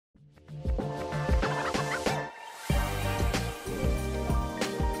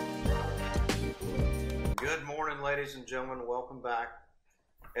morning, ladies and gentlemen. Welcome back.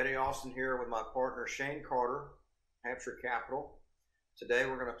 Eddie Austin here with my partner Shane Carter, Hampshire Capital. Today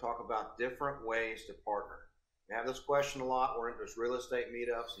we're going to talk about different ways to partner. We have this question a lot. We're into real estate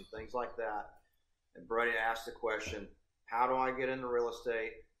meetups and things like that. And Brady asked the question, how do I get into real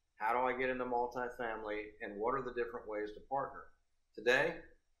estate? How do I get into multifamily? And what are the different ways to partner? Today,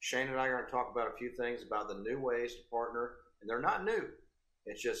 Shane and I are going to talk about a few things about the new ways to partner. And they're not new.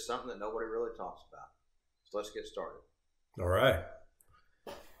 It's just something that nobody really talks about. So let's get started. All right.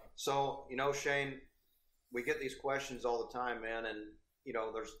 So, Shane, we get these questions all the time, man. And,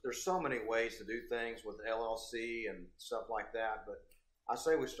 there's so many ways to do things with LLC and stuff like that. But I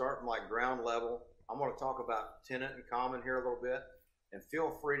say we start from like ground level. I'm going to talk about tenant in common here a little bit. And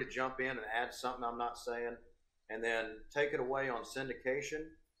feel free to jump in and add something I'm not saying. And then take it away on syndication.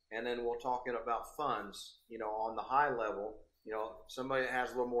 And then we'll talk about funds, on the high level. Somebody that has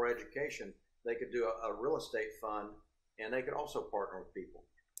a little more education, they could do a real estate fund, and they could also partner with people.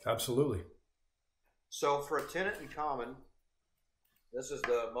 Absolutely. So for a tenant in common, this is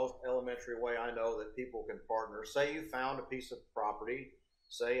the most elementary way I know that people can partner. Say you found a piece of property,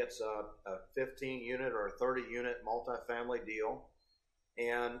 say it's a 15 unit or a 30 unit multifamily deal,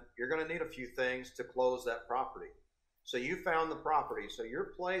 and you're going to need a few things to close that property. So you found the property. So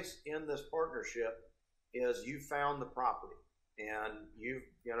your place in this partnership is you found the property, and you're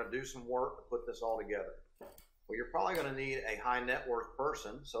going to do some work to put this all together. Well, you're probably going to need a high net worth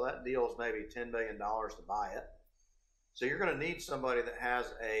person. So that deal is maybe $10 million to buy it. So you're going to need somebody that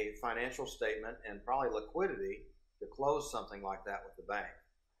has a financial statement and probably liquidity to close something like that with the bank.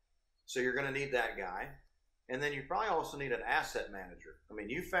 So you're going to need that guy. And then you probably also need an asset manager. I mean,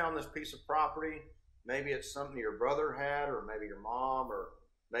 you found this piece of property. Maybe it's something your brother had, or maybe your mom, or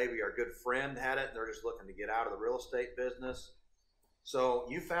maybe your good friend had it. And they're just looking to get out of the real estate business. So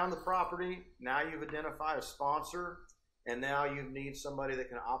you found the property. Now you've identified a sponsor, and now you need somebody that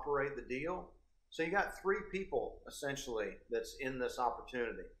can operate the deal. So you got three people essentially that's in this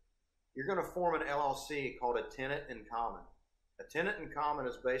opportunity. You're going to form an LLC called a tenant in common. A tenant in common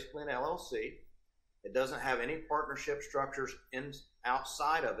is basically an LLC. It doesn't have any partnership structures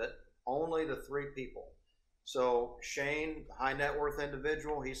outside of it, only the three people. So Shane, the high net worth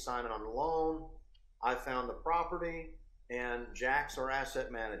individual, he's signing on the loan. I found the property, and Jack's our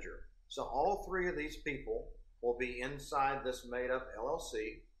asset manager. So all three of these people will be inside this made up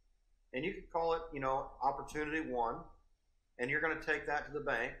LLC. And you could call it, opportunity one. And you're going to take that to the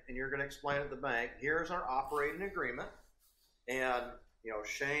bank, and you're going to explain to the bank, here's our operating agreement. And,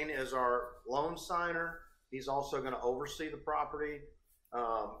 Shane is our loan signer. He's also going to oversee the property.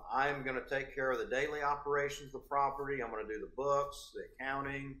 I'm going to take care of the daily operations of the property. I'm going to do the books, the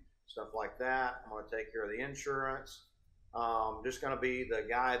accounting, stuff like that. I'm going to take care of the insurance. Just going to be the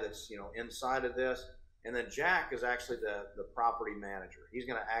guy that's, inside of this. And then Jack is actually the property manager. He's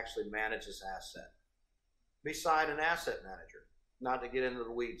going to actually manage this asset beside an asset manager, not to get into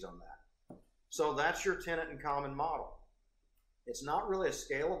the weeds on that. So that's your tenant in common model. It's not really a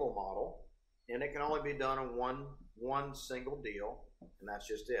scalable model, and it can only be done on one single deal, and that's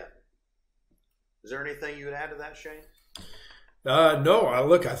just it. Is there anything you would add to that, Shane? No,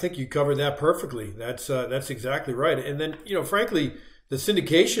 look, I think you covered that perfectly. That's exactly right. And then, frankly, the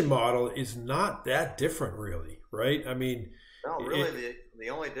syndication model is not that different, really, right? I mean, no, really, the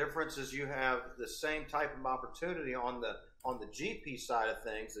only difference is you have the same type of opportunity on the GP side of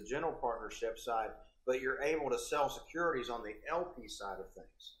things, the general partnership side, but you're able to sell securities on the LP side of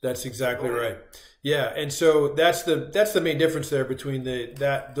things. That's exactly right. Yeah, and so that's the main difference there between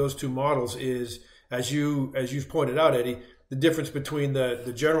those two models is, as you've pointed out, Eddie, the difference between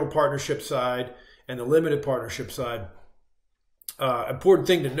the general partnership side and the limited partnership side. Important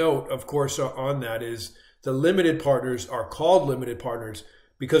thing to note, of course, on that is the limited partners are called limited partners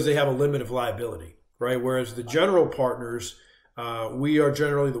because they have a limit of liability, right? Whereas the general partners, we are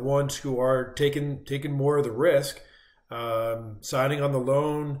generally the ones who are taking more of the risk, signing on the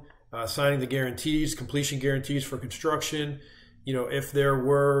loan, signing the guarantees, completion guarantees for construction. If there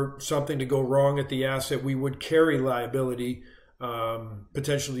were something to go wrong at the asset, we would carry liability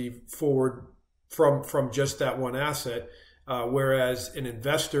potentially forward from just that one asset. Whereas an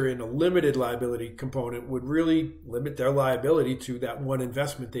investor in a limited liability component would really limit their liability to that one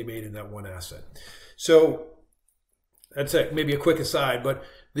investment they made in that one asset. So that's maybe a quick aside, but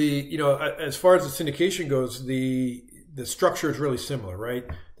as far as the syndication goes, the structure is really similar, right?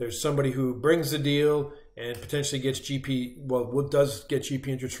 There's somebody who brings the deal and potentially gets does get GP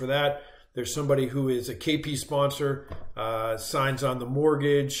interest for that. There's somebody who is a KP sponsor, signs on the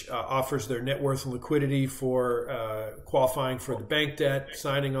mortgage, offers their net worth and liquidity for qualifying for the bank debt,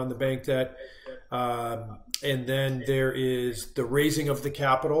 signing on the bank debt. And then there is the raising of the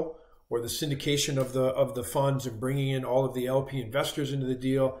capital or the syndication of the funds and bringing in all of the LP investors into the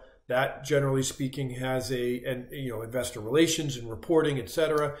deal. That, generally speaking, has investor relations and reporting, et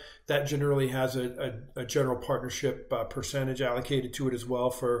cetera. That generally has a general partnership percentage allocated to it as well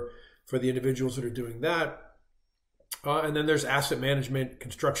for the individuals that are doing that. And then there's asset management,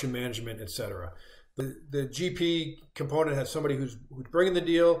 construction management, et cetera. The GP component has somebody who's bringing the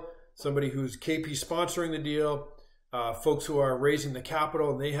deal, somebody who's KP sponsoring the deal, folks who are raising the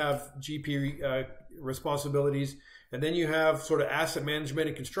capital, and they have GP responsibilities. And then you have sort of asset management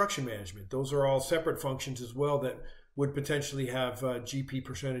and construction management. Those are all separate functions as well that would potentially have GP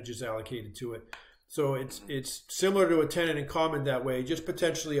percentages allocated to it. So it's similar to a tenant in common that way, just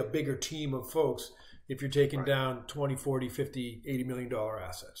potentially a bigger team of folks if you're taking down 20, 40, 50, $80 million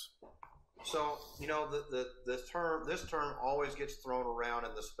assets. So, this term always gets thrown around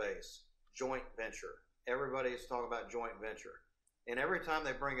in the space, joint venture. Everybody's talking about joint venture. And every time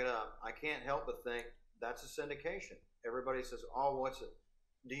they bring it up, I can't help but think that's a syndication. Everybody says, oh, what's it?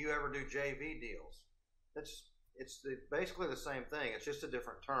 Do you ever do JV deals? It's basically the same thing. It's just a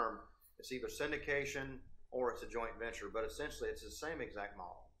different term. It's either syndication or it's a joint venture, but essentially it's the same exact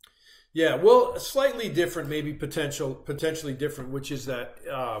model. Yeah, well, slightly different, maybe potentially different, which is that.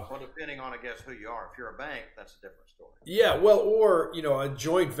 Well, depending on, I guess, who you are. If you're a bank, that's a different story. Yeah, well, or a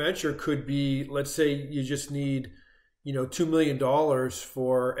joint venture could be, let's say you just need, $2 million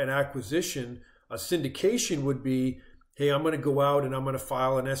for an acquisition. A syndication would be, hey, I'm going to go out and I'm going to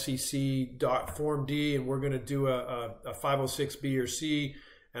file an SEC Form D, and we're going to do a 506B or C,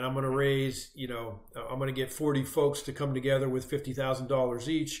 and I'm going to raise, I'm going to get 40 folks to come together with $50,000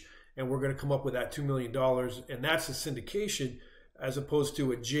 each, and we're going to come up with that $2 million. And that's a syndication, as opposed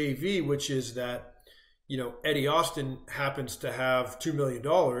to a JV, which is that, Eddie Austin happens to have $2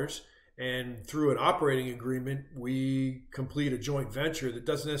 million, and through an operating agreement, we complete a joint venture that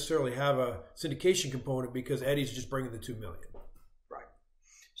doesn't necessarily have a syndication component because Eddie's just bringing the $2 million. Right.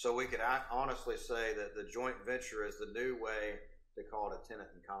 So we could honestly say that the joint venture is the new way to call it a tenant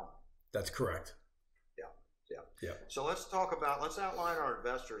in common. That's correct. Yeah. So let's outline our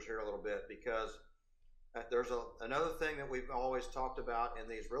investors here a little bit, because there's another thing that we've always talked about in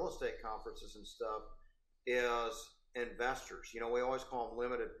these real estate conferences and stuff is investors. We always call them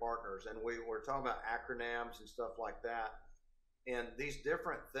limited partners, and we're talking about acronyms and stuff like that. And these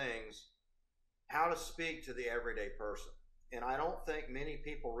different things, how to speak to the everyday person. And I don't think many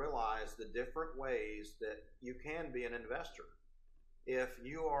people realize the different ways that you can be an investor. If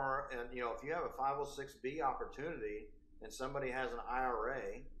you are, if you have a 506B opportunity and somebody has an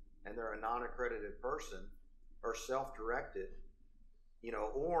IRA and they're a non-accredited person or self-directed,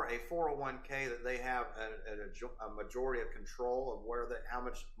 or a 401k that they have a majority of control of how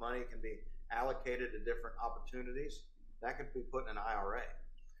much money can be allocated to different opportunities, that could be put in an IRA.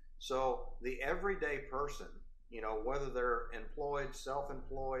 So the everyday person, whether they're employed,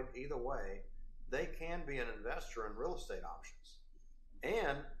 self-employed, either way, they can be an investor in real estate options.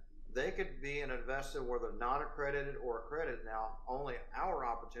 And they could be an investor where they're not accredited or accredited. Now, only our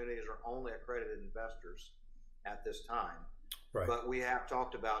opportunities are only accredited investors at this time. Right. But we have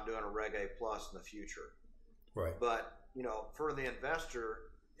talked about doing a Reg A plus in the future. Right. But, for the investor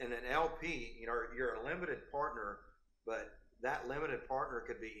and an LP, you're a limited partner, but that limited partner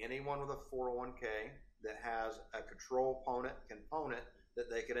could be anyone with a 401k that has a control component that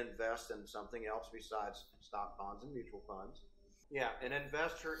they could invest in something else besides stock, bonds, and mutual funds. Yeah, an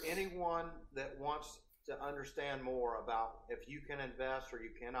investor, anyone that wants to understand more about if you can invest or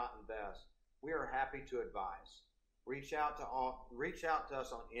you cannot invest, we are happy to advise. Reach out to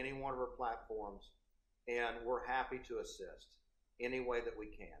us on any one of our platforms, and we're happy to assist any way that we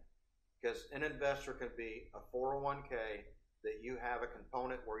can. Because an investor can be a 401k that you have a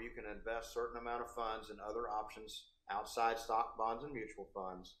component where you can invest a certain amount of funds and other options outside stock, bonds, and mutual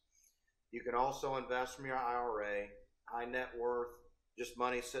funds. You can also invest from your IRA, high net worth, just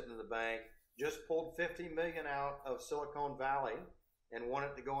money sitting in the bank. Just pulled $50 million out of Silicon Valley and want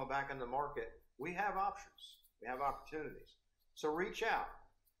it to go back in the market. We have options. We have opportunities. So reach out.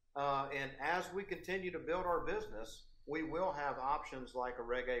 And as we continue to build our business, we will have options like a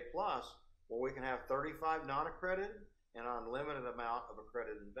Reg A plus, where we can have 35 non-accredited and an unlimited amount of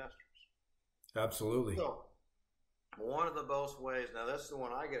accredited investors. Absolutely. So one of the most ways, now this is the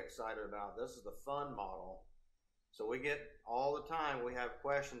one I get excited about. This is the fund model. So we get all the time, we have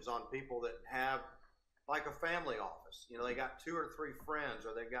questions on people that have like a family office. They got 2 or 3 friends,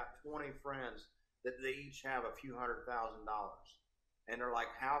 or they've got 20 friends that they each have a few $100,000. And they're like,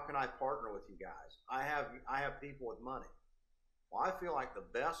 how can I partner with you guys? I have people with money. Well, I feel like the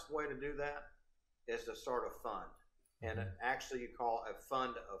best way to do that is to start a fund. And actually you call a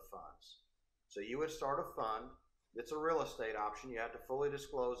fund of funds. So you would start a fund. It's a real estate option. You have to fully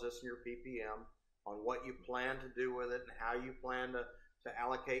disclose this in your PPM on what you plan to do with it and how you plan to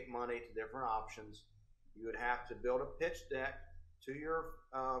allocate money to different options. You would have to build a pitch deck to your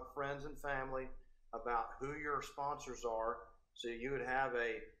friends and family about who your sponsors are. So you would have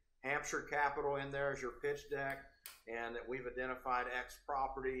a Hampshire capital in there as your pitch deck, and that we've identified X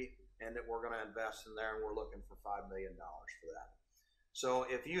property and that we're going to invest in there, and we're looking for $5 million for that. So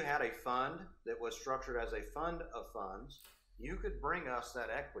if you had a fund that was structured as a fund of funds, you could bring us that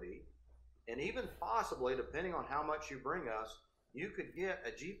equity, and even possibly, depending on how much you bring us, you could get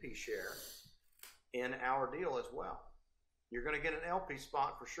a GP share in our deal as well. You're going to get an LP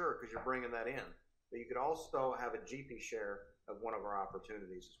spot for sure because you're bringing that in, but you could also have a GP share of one of our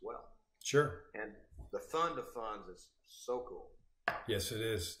opportunities as well. Sure. And the fund of funds is so cool. Yes, it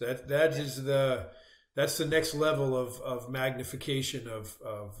is. That's the next level of magnification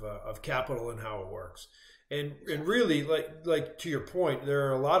of capital and how it works. And really, like to your point, there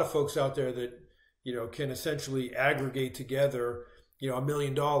are a lot of folks out there that, you know, can essentially aggregate together, you know, $1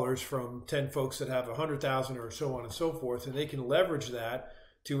 million from 10 folks that have 100,000 or so on and so forth, and they can leverage that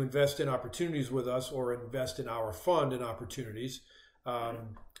to invest in opportunities with us or invest in our fund in opportunities,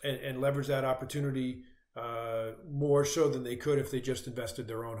 and leverage that opportunity more so than they could if they just invested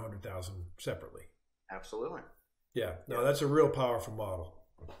their own 100,000 separately. Absolutely. Yeah. No, that's a real powerful model.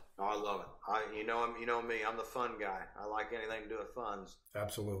 Oh, I love it. You know me. I'm the fun guy. I like anything to do with funds.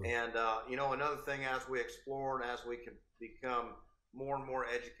 Absolutely. And you know, another thing, as we explore and as we can become more and more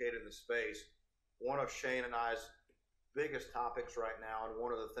educated in the space, one of Shane and I's biggest topics right now, and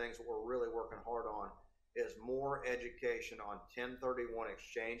one of the things that we're really working hard on, is more education on 1031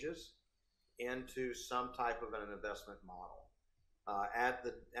 exchanges into some type of an investment model. At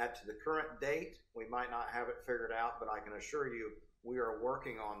the current date, we might not have it figured out, but I can assure you we are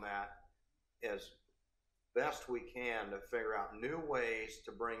working on that as best we can to figure out new ways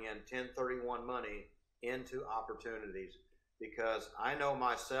to bring in 1031 money into opportunities, because I know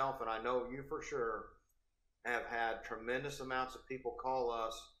myself, and I know you for sure, have had tremendous amounts of people call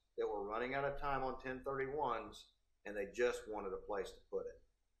us that were running out of time on 1031s, and they just wanted a place to put it.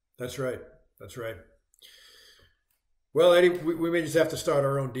 That's right. That's right. Well, Eddie, we may just have to start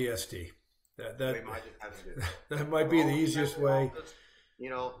our own DST. We might just have to do that. That might be the easiest way. You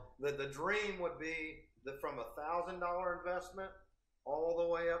know, the dream would be that from $1,000 investment all the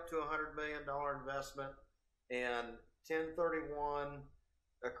way up to $100 million investment, and 1031,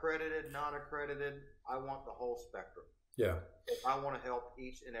 accredited, non-accredited. I want the whole spectrum. Yeah. I want to help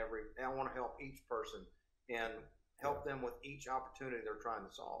I want to help each person and help them with each opportunity they're trying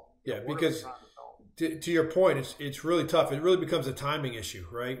to solve. Yeah, because to your point, it's really tough. It really becomes a timing issue,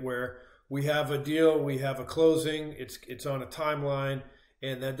 right? Where we have a deal, we have a closing, it's on a timeline,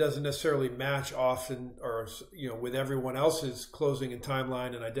 and that doesn't necessarily match often, or, you know, with everyone else's closing and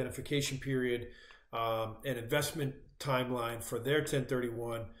timeline and identification period, and investment timeline for their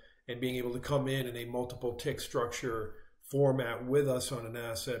 1031, and being able to come in a multiple tick structure format with us on an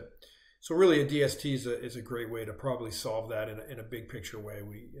asset. So really, a DST is a great way to probably solve that in a big picture way.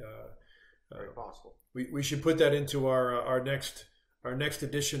 Very possible. We should put that into our next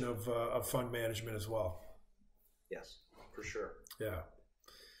edition of fund management as well. Yes, for sure. Yeah.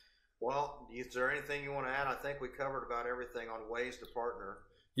 Well, is there anything you want to add? I think we covered about everything on ways to partner.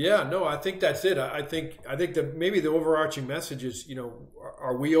 Yeah, no, I think that's it. I think that maybe the overarching message is, you know,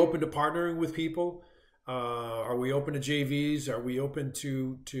 are we open to partnering with people? Are we open to JVs? Are we open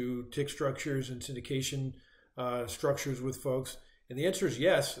to tick structures and syndication structures with folks? And the answer is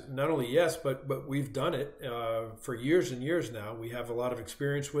yes. Not only yes, but we've done it for years and years now. We have a lot of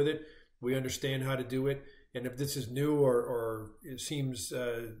experience with it. We understand how to do it. And if this is new or it seems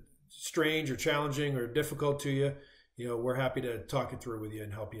strange or challenging or difficult to you, you know, we're happy to talk it through with you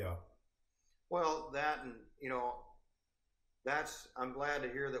and help you out. Well, and you know, I'm glad to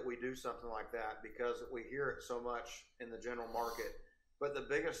hear that we do something like that, because we hear it so much in the general market. But the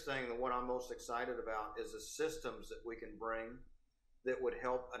biggest thing, the one I'm most excited about, is the systems that we can bring that would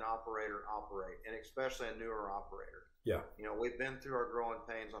help an operator operate, and especially a newer operator. Yeah. You know, we've been through our growing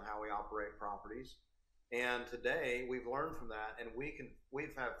pains on how we operate properties, and today we've learned from that, and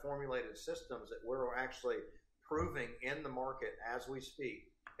we've have formulated systems that we're actually proving in the market as we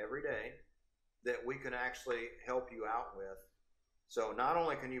speak every day that we can actually help you out with. So not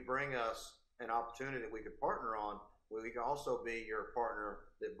only can you bring us an opportunity that we could partner on, we can also be your partner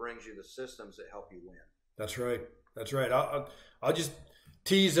that brings you the systems that help you win. That's right. That's right. I'll just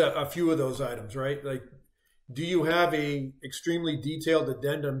tease a few of those items, right? Like, do you have a extremely detailed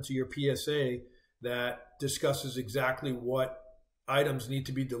addendum to your PSA that discusses exactly what items need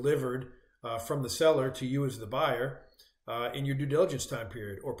to be delivered from the seller to you as the buyer in your due diligence time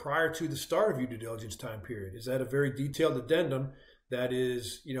period or prior to the start of your due diligence time period. Is that a very detailed addendum that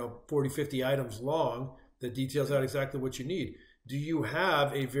is, 40, 50 items long that details out exactly what you need? Do you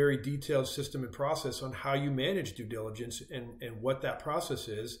have a very detailed system and process on how you manage due diligence and what that process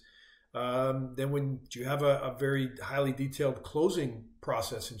is? Then do you have a very highly detailed closing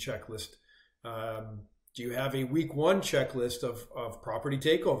process and checklist? Do you have a week 1 checklist of property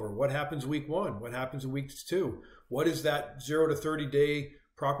takeover? What happens week 1? What happens in week 2? What is that 0 to 30 day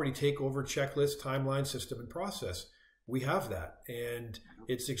property takeover checklist, timeline, system, and process? We have that. And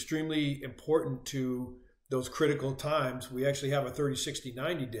it's extremely important to those critical times. We actually have a 30, 60,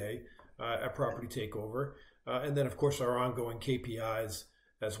 90 day a property takeover. And then, of course, our ongoing KPIs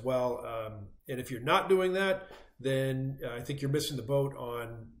as well. And if you're not doing that, then I think you're missing the boat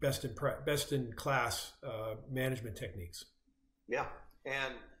on best in class management techniques. Yeah,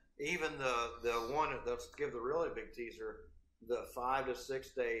 and even the one, let's give the really big teaser, the 5 to 6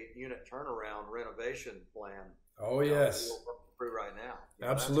 day unit turnaround renovation plan. Oh yes, we're working through right now.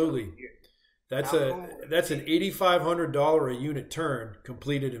 Absolutely. That's an $8,500 a unit turn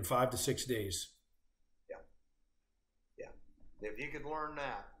completed in 5 to 6 days. Yeah. If you could learn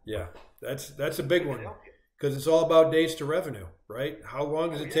that. Yeah, that's a big one. Because it's all about days to revenue, right? How long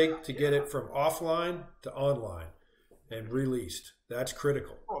does it take to get it from offline to online and released? That's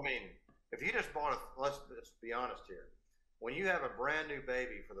critical. Well, I mean, if you just bought let's be honest here. When you have a brand new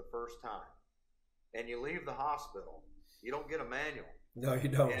baby for the first time and you leave the hospital, you don't get a manual. No, you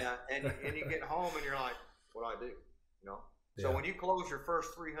don't. And you get home and you're like, what do I do? So when you close your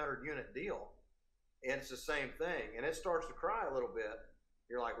first 300 unit deal, and it's the same thing, and it starts to cry a little bit,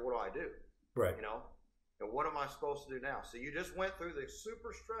 you're like, what do I do? Right. And what am I supposed to do now? So you just went through the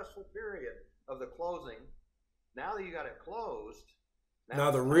super stressful period of the closing. Now that you got it closed, now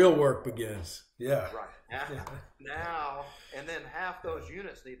the real work begins. Yeah. Right. Now, and then half those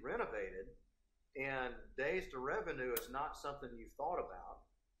units need renovated, and days to revenue is not something you've thought about.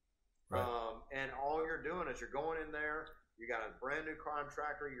 Right. And all you're doing is you're going in there, you got a brand new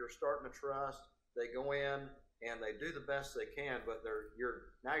contractor you're starting to trust. They go in and they do the best they can, but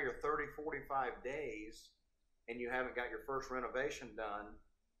you're 30, 45 days and you haven't got your first renovation done.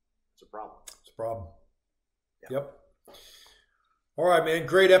 It's a problem. It's a problem. Yeah. Yep. All right, man.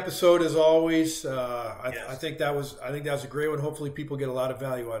 Great episode as always. I think that was a great one. Hopefully people get a lot of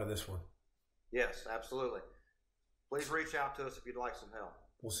value out of this one. Yes, absolutely. Please reach out to us if you'd like some help.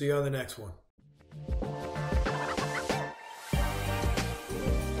 We'll see you on the next one.